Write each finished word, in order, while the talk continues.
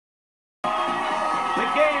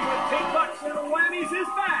game with big bucks and whammies is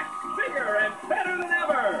back, bigger and better than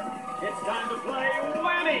ever. It's time to play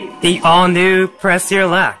Whammy. The all-new Press Your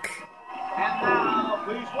Luck. And now,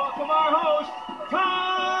 please welcome our host,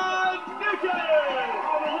 Todd Newton.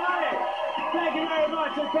 All right. Thank you very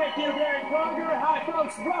much, and thank you, Gary Kroger. Hi,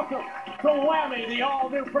 folks. Welcome to Whammy, the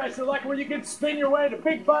all-new Press Your Luck, where you can spin your way to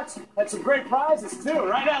big bucks and some great prizes, too.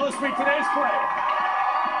 Right now, let's meet today's player.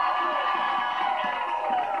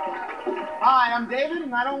 Hi, I'm David,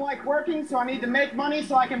 and I don't like working, so I need to make money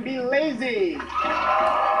so I can be lazy.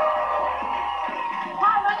 Hi,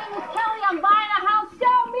 my name is Kelly. I'm buying a house.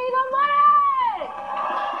 Show me the money!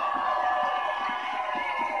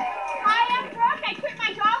 Hi, I'm Brooke. I quit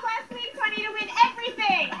my job last week, so I need to win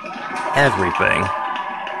everything. Everything.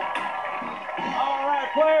 All right,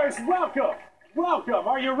 players, welcome. Welcome.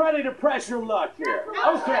 Are you ready to press your luck here?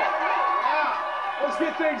 Okay. Let's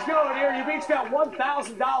get things going here. You've each got $1,000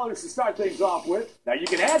 to start things off with. Now, you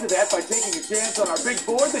can add to that by taking a chance on our big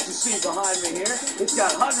board that you see behind me here. It's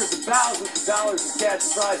got hundreds of thousands of dollars in cash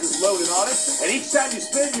and prizes loaded on it. And each time you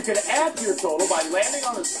spin, you can add to your total by landing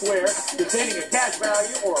on a square containing a cash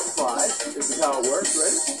value or a prize. This is how it works.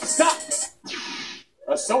 Ready? Stop!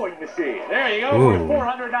 A sewing machine. There you go. Worth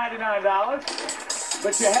 $499.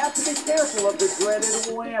 But you have to be careful of the dreaded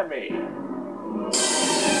whammy.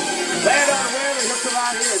 Land on a whammy, he'll come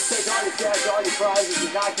out here and take all your cash, all your prizes, and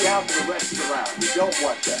knock you out for the rest of the round. You don't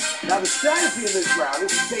want that. Now, the strategy in this round is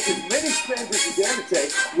to take as many spins as you dare to take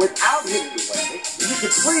without hitting the whammy. And you can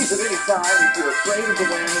freeze at any time if you're afraid of the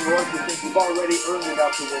whammy or if you think you've already earned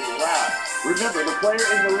enough to win the round. Remember, the player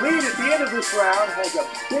in the lead at the end of this round has a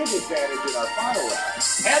big advantage in our final round.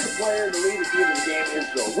 And the player in the lead at the end of the game is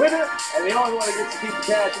the winner, and the only one who gets to keep the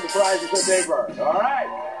cash and the prizes that they've earned. All right?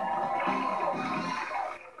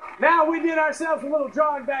 Now, we did ourselves a little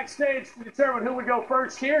drawing backstage to determine who would go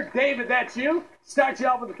first here. David, that's you. Start you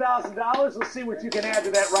off with $1,000. Let's see what you can add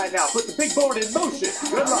to that right now. Put the big board in motion.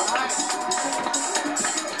 Good luck.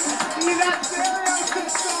 See that stereo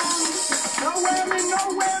system? No whammy, no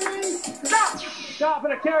whammy. Stop! Stop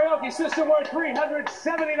at a karaoke system worth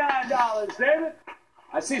 $379, David.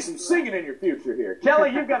 I see some singing in your future here.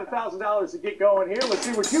 Kelly, you've got $1,000 to get going here. Let's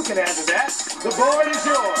see what you can add to that. The board is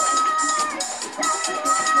yours.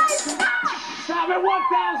 Stop at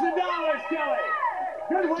 $1,000, Kelly.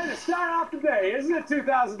 Good way to start off the day, isn't it?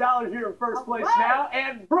 $2,000, you're in first place now.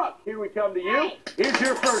 And Brooke, here we come to you. Here's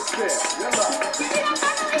your first spin. Good luck.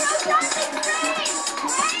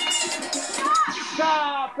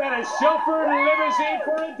 Stop at a chauffeured limousine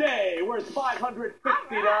for a day worth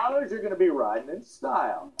 $550. You're going to be riding in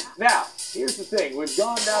style. Now, here's the thing. We've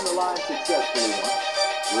gone down the line successfully once.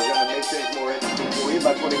 We're going to make things more interesting for you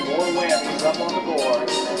by putting more whammies up on the board.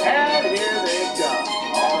 And here they come.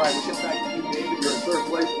 All right, we get back to you, David. You're in third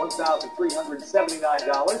place,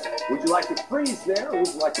 $1,379. Would you like to freeze there, or would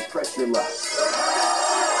you like to press your luck?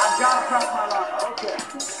 I've got to press my luck. Okay.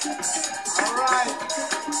 All right.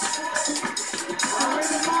 I need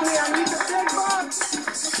the money. I need the big bucks.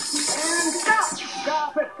 And stop.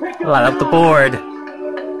 Stop it. Pick up. Light up the board.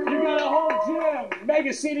 You got a whole gym.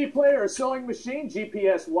 Mega CD player, a sewing machine,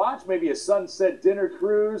 GPS watch, maybe a sunset dinner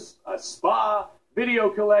cruise, a spa, video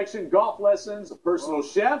collection, golf lessons, a personal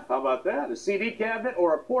chef. How about that? A CD cabinet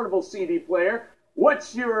or a portable CD player.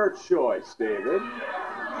 What's your choice, David?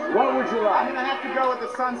 What would you like? I'm going to have to go with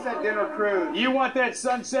the sunset dinner cruise. You want that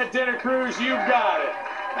sunset dinner cruise? You've got it.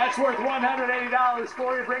 That's worth $180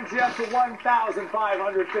 for you. Brings you up to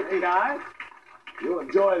 $1,559. You'll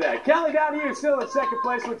enjoy that. Kelly, down to you. Still in second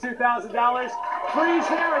place with $2,000. Freeze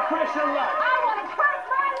there and press your luck. I want to press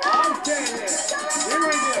my luck! Okay, then. Here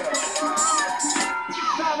we go.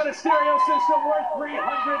 Stop at a stereo system worth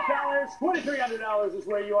 $300. $2,300 is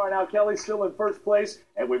where you are now. Kelly still in first place.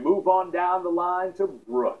 And we move on down the line to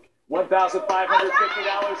Brooke. $1,550,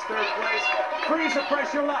 third place. Freeze or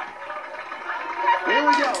press your luck. Here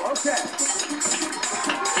we go. Okay.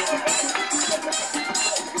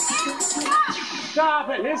 Stop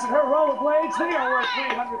it. His and her rollerblades. They are worth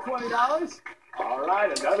 $320. All right,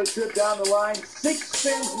 another trip down the line. 6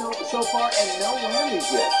 spins so far and no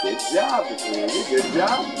whammies yet. Good job, David. Good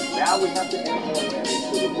job. Now we have to add more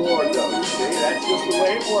whammies to the board, though. You see, that's just the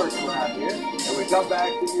way it works around here. And we come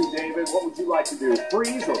back to you, David. What would you like to do?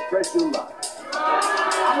 Freeze or press your luck?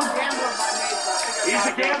 I'm a gambler by nature. He's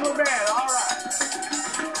a gambler man. All right.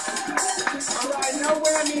 All right, no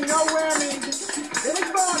whammy, no whammy.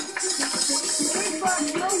 Big bucks. Big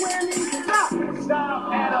bucks, no whammy. Stop. Stop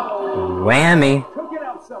and Whammy. cooking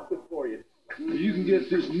up something for you. You can get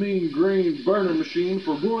this mean green burner machine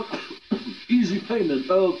for one easy payment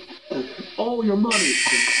of all your money.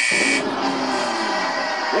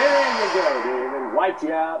 There you you go, David. Wiped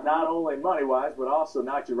you out, not only money-wise, but also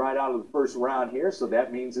knocked you right out of the first round here. So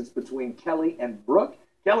that means it's between Kelly and Brooke.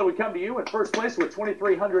 Kelly, we come to you in first place with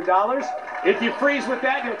 $2,300. If you freeze with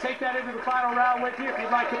that, you'll take that into the final round with you. If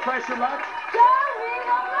you'd like to press your luck.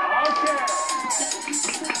 Okay.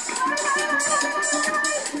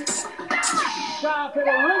 Stop at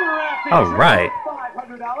a river rafting. All right.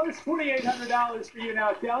 $500, $2,800 for you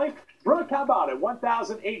now, Kelly. Brooke, how about it?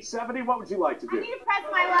 $1,870. What would you like to do? I need to press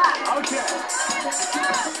my luck. Okay.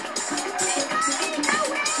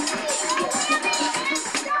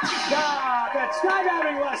 Stop at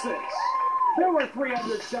skydiving lessons. There were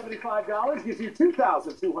 $375. Gives you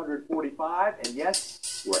 $2,245. And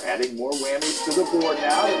yes, we're adding more whammies to the board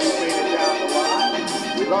now that we've made it down the line.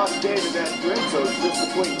 We lost David that trip, so it's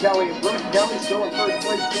just between Kelly and Brooke. Kelly still in first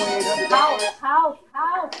place, $2,800. House.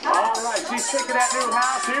 All right, she's thinking that new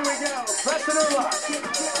house. Here we go. Pressing her luck.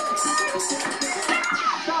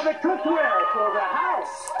 Stop at cookware for the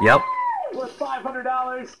house. Yep. Worth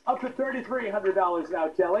 $500, up to $3,300 now,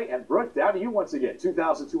 Kelly. And Brooke, down to you once again.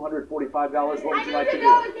 $2,245. What would you like to do?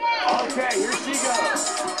 Okay, here she goes.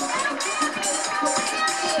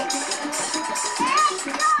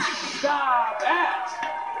 Stop at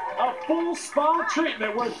a full spa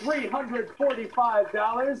treatment worth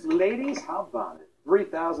 $345. Ladies, how about it?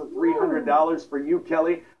 $3,300 for you,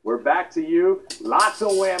 Kelly. We're back to you. Lots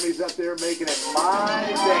of whammies up there, making it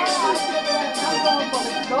mighty dangerous.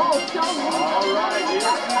 All right, here she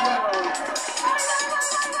goes.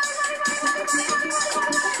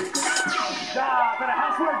 Stop at a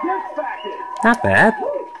houseware gift package. Not bad.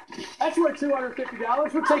 That's worth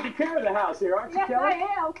 $250. We're taking care of the house here, aren't you, Yes, Kelly? I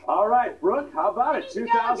am. All right, Brooke, how about it? Here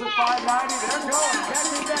you go, $2,590. They're going.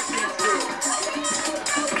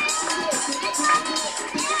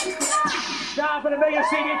 Stop at a mega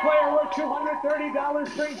CD player worth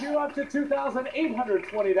 $230. Brings you up to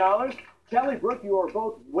 $2,820. Kelly, Brooke, you are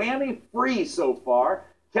both whammy free so far.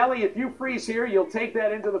 Kelly, if you freeze here, you'll take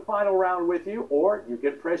that into the final round with you, or you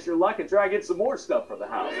can press your luck and try and get some more stuff for the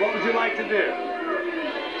house. What would you like to do?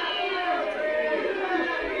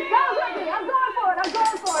 I'm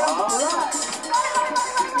going for it. All right.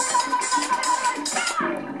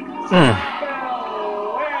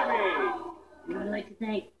 Whammy. I'd like to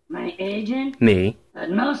thank my agent, Me. but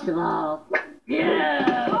most of all,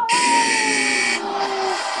 yeah!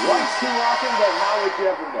 Once too often, but how would you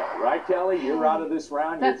ever know? Right, Kelly? You're out of this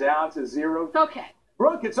round. You're down to zero. It's okay.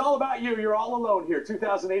 Brooke, it's all about you. You're all alone here.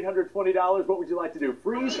 $2,820. What would you like to do?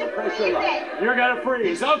 Freeze or press your luck? You're going to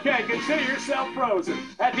freeze. Okay, consider yourself frozen.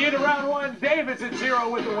 At the end of round one, David's at zero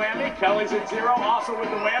with the whammy. Kelly's at zero, also with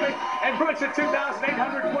the whammy. And Brooke's at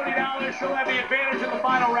 $2,820. She'll have the advantage in the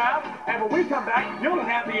final round. And when we come back, you'll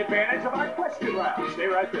have the advantage of our question round. Stay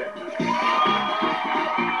right there.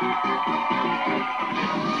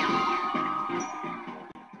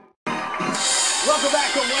 Welcome back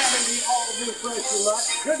to Whammy, the all-new Fresh Your Luck.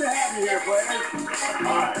 Good to have you here, players.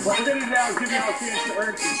 All right, what we're going to do now is give you all a chance to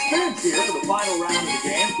earn some spins here for the final round of the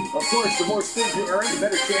game. Of course, the more spins you earn, the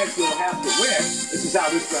better chance you'll have to win. This is how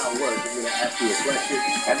this round works. I'm going to ask you a question,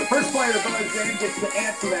 and the first player to buzz in gets to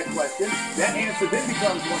answer that question. That answer then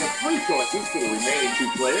becomes one of three choices for the remaining two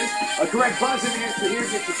players. A correct buzz-in answer here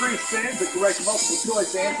gets you 3 spins. A correct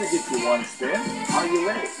multiple-choice answer gets you 1 spin. Are you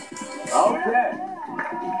ready? Okay.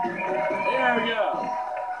 Here we go.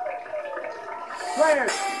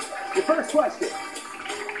 Players, your first question.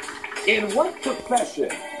 In what profession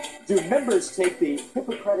do members take the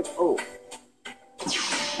Hippocratic Oath?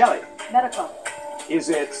 Kelly. Medical. Is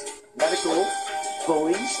it medical,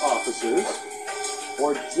 police officers,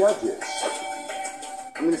 or judges?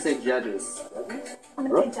 I'm going to say judges. Judges? I'm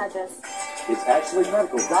going to say judges. It's actually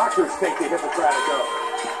medical. Doctors take the Hippocratic Oath.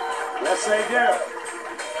 Yes, they do.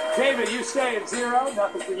 David, you stay at 0.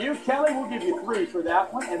 Nothing for you. Kelly, we'll give you 3 for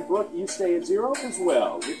that one. And Brooke, you stay at 0 as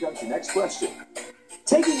well. Here comes your next question.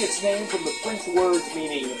 Taking its name from the French words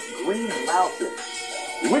meaning green mountain,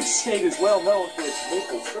 which state is well known for its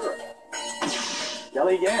maple syrup?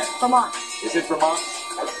 Kelly again. Vermont. Is it Vermont,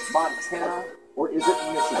 Montana, or is it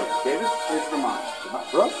Michigan? David? It's Vermont.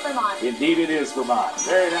 Brooke? Vermont. Indeed it is Vermont.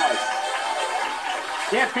 Very nice.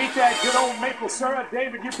 Can't beat that good old maple syrup.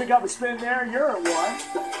 David, you pick up a spin there. You're at 1.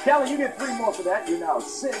 Kelly, you get 3 more for that. You're now at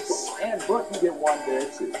 6. And Brooke, you get 1 there,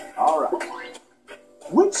 too. All right.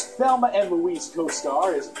 Which Thelma and Louise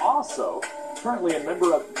co-star is also currently a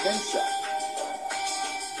member of Mensa?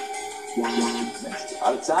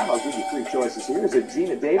 Out of time, I'll give you 3 choices here. Is it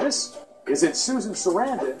Gina Davis? Is it Susan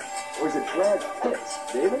Sarandon? Or is it Brad Pitt?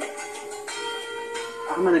 David?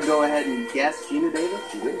 I'm going to go ahead and guess Gina Davis.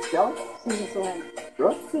 You did, Kelly? Susan Sarandon.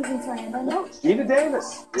 Brooke? Susan Sarandon. No. Sheena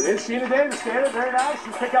Davis. It is Sheena Davis, David. Very nice.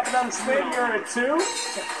 You pick up another spin. You're at 2.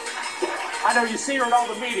 I know you see her at all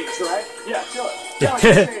the meetings, right? Yeah, sure. Kelly,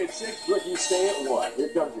 you stay at 6. Brooke, you stay at 1. Here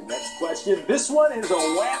comes your next question. This one is a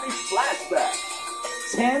whammy flashback.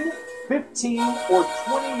 10, 15, or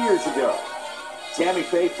 20 years ago. Tammy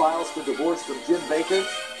Faye files for divorce from Jim Baker.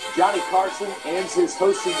 Johnny Carson ends his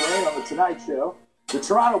hosting reign on The Tonight Show. The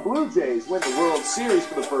Toronto Blue Jays win the World Series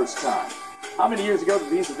for the first time. How many years ago did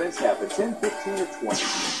these events happen? 10, 15, or 20?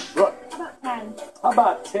 Brooke? About 10. How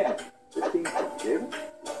about 10? 15, 20. David?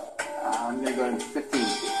 I'm going to go to 15.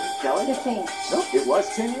 Kelly? 15. Nope, it was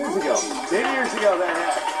 10 years ago. 10 years ago that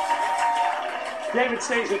happened. David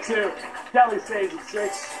stays at 2. Kelly stays at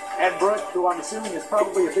 6. And Brooke, who I'm assuming is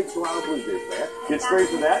probably a big Toronto Blue Jays fan, gets straight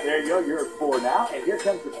for that. There you go. You're at 4 now. And here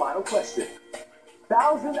comes the final question.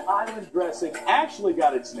 Thousand Island dressing actually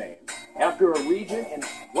got its name after a region in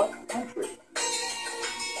what country?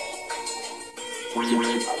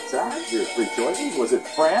 Outside, your 3 choices. Was it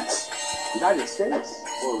France, United States,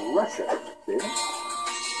 or Russia? David?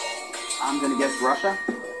 I'm going to guess Russia.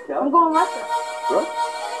 Kelly? I'm going Russia. Brooke?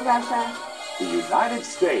 Russia. The United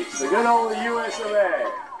States. The good old US of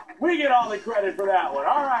A. We get all the credit for that one.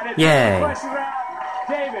 All right, it's Yay. the question round.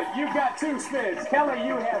 David, you've got 2 spins. Kelly,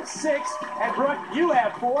 you have 6. And Brooke, you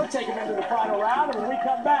have 4. Take them into the final round. And when we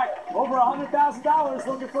come back, over $100,000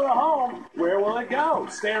 looking for a home. Where will it go?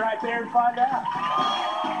 Stay right there and find out.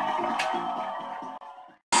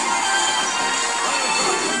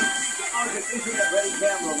 August internet-ready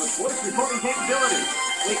camera with voice recording capability.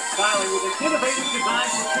 Make styling with an innovative design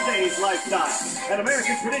for today's lifestyle. An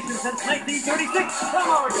American tradition since 1936 from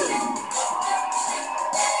Oregon.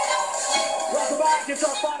 Welcome back. It's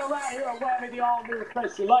our final round here on Whammy, the all-new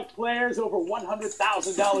Press Your Luck players. Over $100,000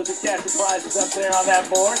 of cash and prizes up there on that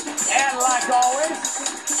board. And like always,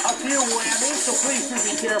 a few whammies, so please do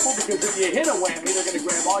be careful, because if you hit a whammy, they're going to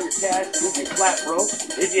grab all your cash and leave you flat broke.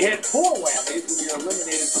 If you hit 4 whammies, then you're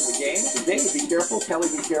eliminated from the game. So David, be careful.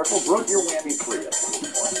 Kelly, be careful. Brooke, you're whammy free up to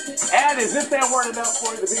this point. And as if that weren't enough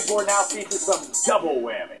for you, the big board now features some double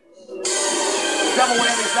whammy. Double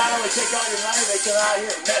whammies not only take all your money, they come out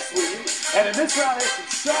here and mess with you. And in this round, there's some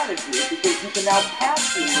strategy, because you can now pass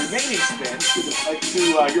the remaining spins to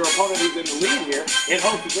your opponent who's in the lead here, in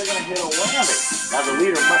hopes that they're going to hit a whammy. Now, the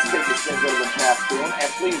leader must take the spins that have been passed to him,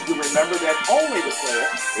 and please do remember that only the player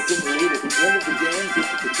that's in the lead at the end of the game gets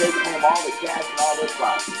to take home all the cash and all their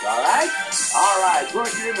prizes. All right? All right.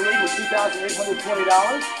 Brooke, you're in the lead with $2,820.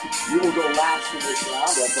 You will go last in this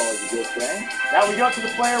round. That's always a good thing. Now, we go to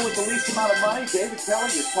the player with the least amount of money. David,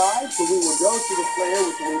 Kelly, you're tied, so we will go to the player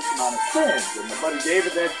with the least amount of spins. And my buddy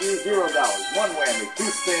David, that's you, $0. 1 whammy, 2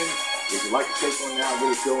 spins. Would you like to take one now and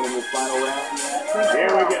get us going in this final round?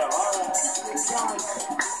 Here we go. All right.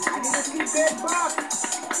 I need to see big buck.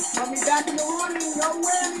 Put me back in the running. No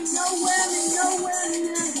whammy, no whammy, no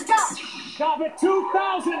whammy, and stop. Stop at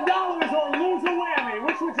 $2,000 or lose a whammy.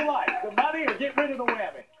 Which would you like? The money or get rid of the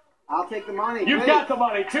whammy? I'll take the money. You've please. got the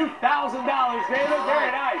money. $2,000, David.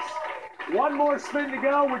 Very nice. 1 more spin to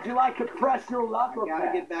go. Would you like to press your luck or Gotta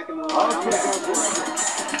pass? get back in the line. I'm Okay. gonna go for it.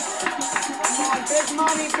 Come on, big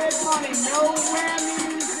money, big money. No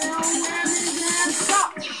whammies, no whammies, and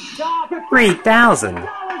stop. Stop at $3,000.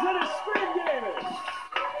 $3,000 and a spin, David.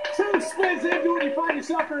 2 spins into it. You find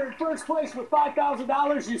yourself in first place with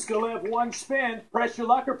 $5,000. You still have 1 spin. Press your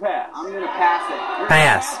luck or pass? I'm gonna pass it. You're gonna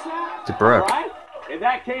Pass. that? To Brooke. All right. In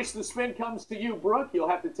that case, the spin comes to you, Brooke. You'll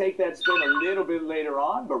have to take that spin a little bit later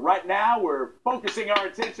on. But right now, we're focusing our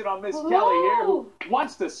attention on Miss Kelly here, who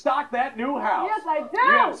wants to stock that new house. Yes, I do.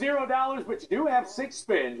 You have $0, but you do have 6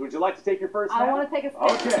 spins. Would you like to take your first I half? want to take a spin.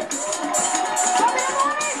 Okay. Show me the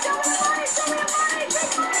money, show me the money, show me the money, big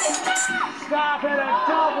money, stop. Stop at a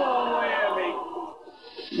double whammy.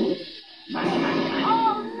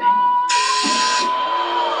 Oh, no.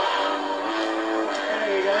 There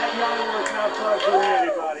you go. That yellow was not fun for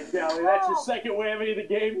anybody, Kelly. That's your second whammy of the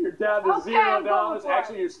game. You're down to Okay, I'm going $0. for it.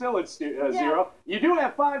 Actually, you're still at 0. You do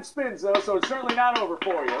have 5 spins, though, so it's certainly not over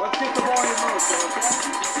for you. Let's get the morning moves, okay?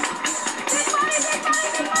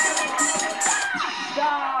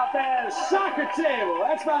 Stop at a soccer table.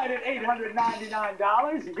 That's valued at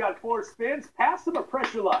 $899. You've got 4 spins. Pass them or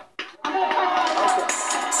press your luck.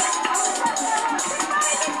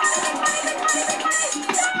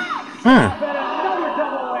 Stop at another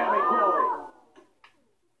double whammy, Kelly.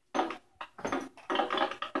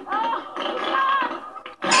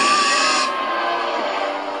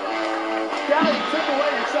 Kelly took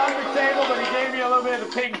away your soccer table, but he gave you a little bit of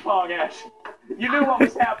ping pong action. You knew what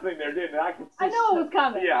was happening there, didn't you? I knew it was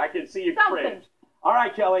coming. Yeah, I can see you Something. cringe. All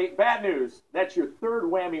right, Kelly, bad news. That's your third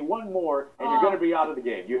whammy, one more, and you're going to be out of the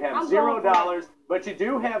game. You have $0, but you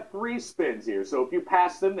do have 3 spins here. So if you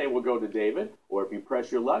pass them, they will go to David. Or if you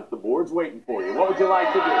press your luck, the board's waiting for you. What would you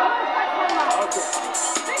like to do? Okay.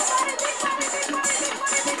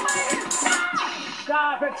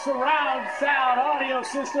 Stop it. Surround sound audio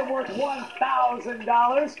system worth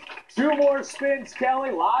 $1,000. 2 more spins,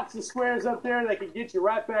 Kelly. Lots of squares up there that can get you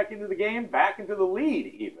right back into the game, back into the lead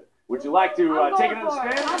even. Would you like to take another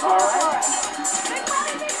spin? All right.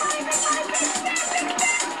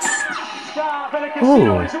 Stop at a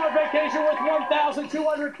casino resort vacation worth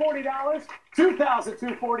 $1,240.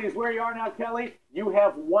 $2,240 is where you are now, Kelly. You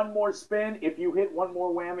have 1 more spin. If you hit 1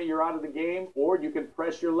 more whammy, you're out of the game. Or you can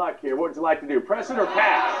press your luck here. What would you like to do? Press it or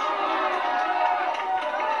pass?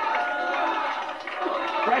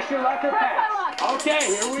 Press your luck or pass? Okay,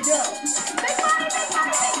 here we go.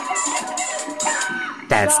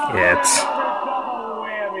 That's it. Double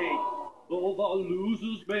whammy. Though the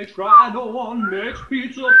losers may cry, no one makes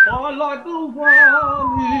pizza pie like the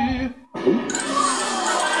Whammy.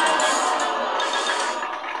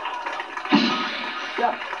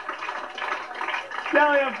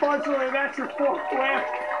 Kelly, unfortunately, that's your 4th whammy.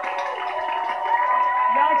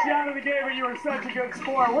 Knocks you out of the game, but you were such a good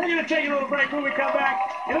sport. We're going to take a little break. When we come back,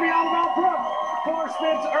 it'll be all about Brooke. 4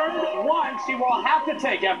 spins earned, 1 she will have to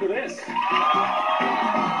take after this.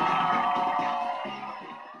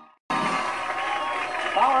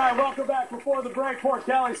 All right, welcome back. Before the break, poor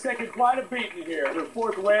Kelly's taking quite a beating here. Her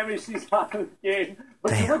 4th whammy, she's out of the game.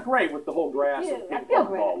 But you look great with the whole grass and ping pong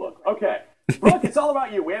ball look. Okay. Brooke, it's all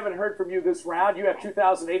about you. We haven't heard from you this round. You have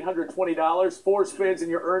 $2,820, 4 spins in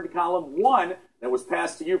your earned column, 1 that was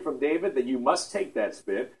passed to you from David that you must take that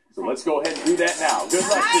spin. So let's go ahead and do that now. Good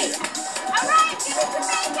luck to you. All right, give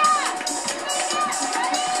us the makeup.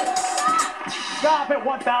 Stop at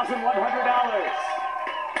 $1,100.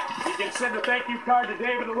 You can send a thank you card to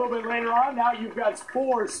David a little bit later on. Now you've got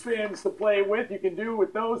 4 spins to play with. You can do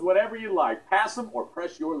with those whatever you like. Pass them or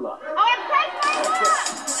press your luck. Oh, and press my luck.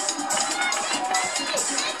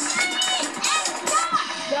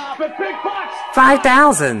 Stop at big bucks. $5,000.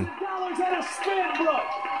 $5,000 and a spin,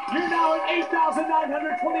 Brooke. You're now at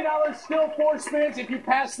 $8,920. Still 4 spins. If you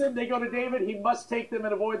pass them, they go to David. He must take them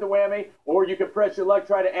and avoid the whammy. Or you can press your luck,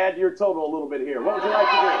 try to add to your total a little bit here. What would you like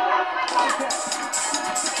to do? Okay.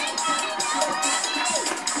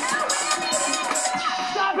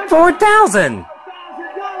 Stop it. $4,000.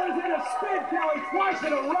 $1,000 in a spin, Kelly, twice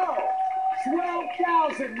in a row.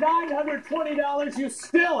 $12,920. You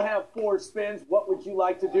still have 4 spins. What would you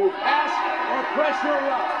like to do? Pass or press your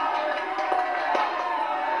luck?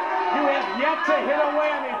 You have yet to hit a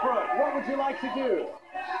whammy, Brooke. What would you like to do?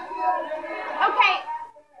 Okay.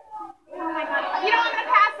 Oh my God. You know, I'm going to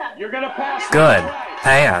pass them. You're going to pass. Good. Right.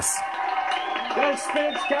 Pass. Those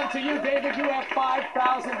spins come to you, David. You have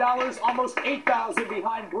 $5,000, almost $8,000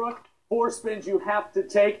 behind Brooke. 4 spins you have to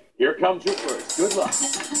take. Here comes your first. Good luck.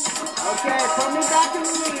 Okay, put me back in the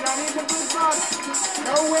lead. I need the big bucks.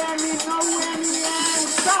 No whammy, and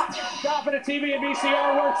stop. Stop at a TV and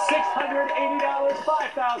VCR worth $680.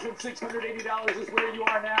 $5,680 is where you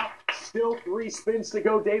are now. Still 3 spins to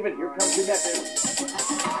go, David. Here comes your next one. No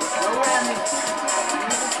whammy.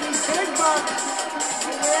 Big bucks.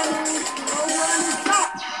 No whammy,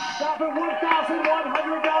 stop. Stop at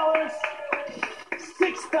 $1,100.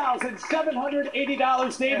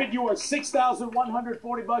 $6,780, David. You are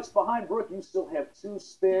 $6,140 behind Brooke. You still have 2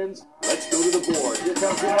 spins. Let's go to the board. Here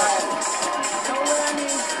comes your last. No whammy.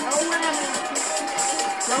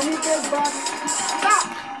 Show me big bucks. Stop.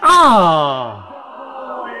 Oh.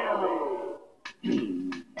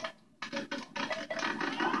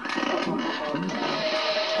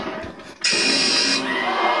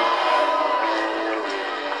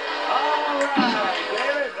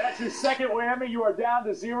 Your second whammy, you are down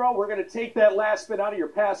to 0. We're going to take that last spin out of your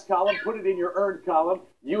pass column, put it in your earned column.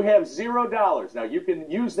 You have $0. Now, you can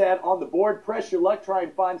use that on the board. Press your luck. Try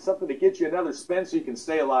and find something to get you another spin so you can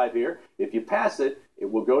stay alive here. If you pass it,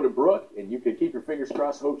 it will go to Brooke, and you can keep your fingers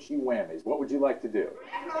crossed, hope she whammies. What would you like to do?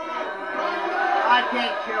 I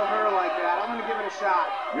can't kill her like that. I'm going to give it a shot.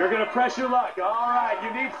 You're going to press your luck. All right.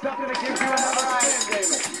 You need something to give you another spin,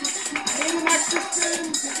 David. Need an extra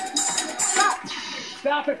spin. Stop.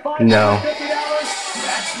 Stop at $550. No.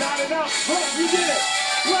 That's not enough. Brooke, you did it.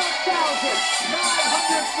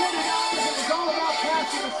 $12,920. It was all about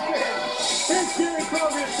passing the spin. Here's Gary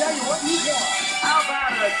Kroger to tell you what you got. How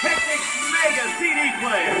about a Technics Mega CD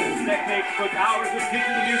player? Technics puts hours of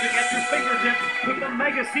digital music at your fingertips with the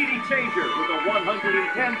Mega CD Changer with a 110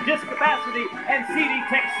 disc capacity and CD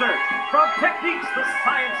Tech research, from techniques to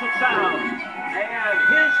science of sound,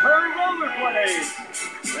 and her rollerblades.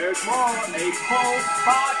 There's more, a full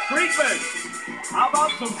spa treatment. How about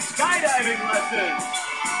some skydiving lessons?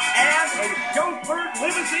 And a chauffeured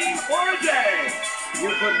limousine for a day. You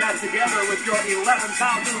put that together with your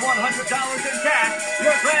 $11,100 in cash,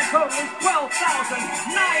 your grand total is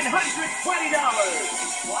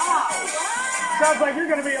 $12,920. Wow. Sounds like you're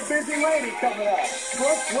going to be a busy lady coming up.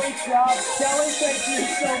 Brooke, great job. Kelly, thank you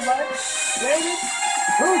so much. David,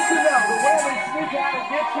 who's to know? The Whammy sneak out and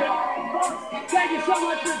get you. Folks, thank you so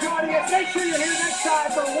much for joining us. Make sure you're here next time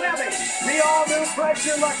for Whammy. The all-new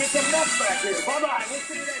Pressure Luck. It's a mess back here. Bye-bye. We'll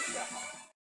see you next time.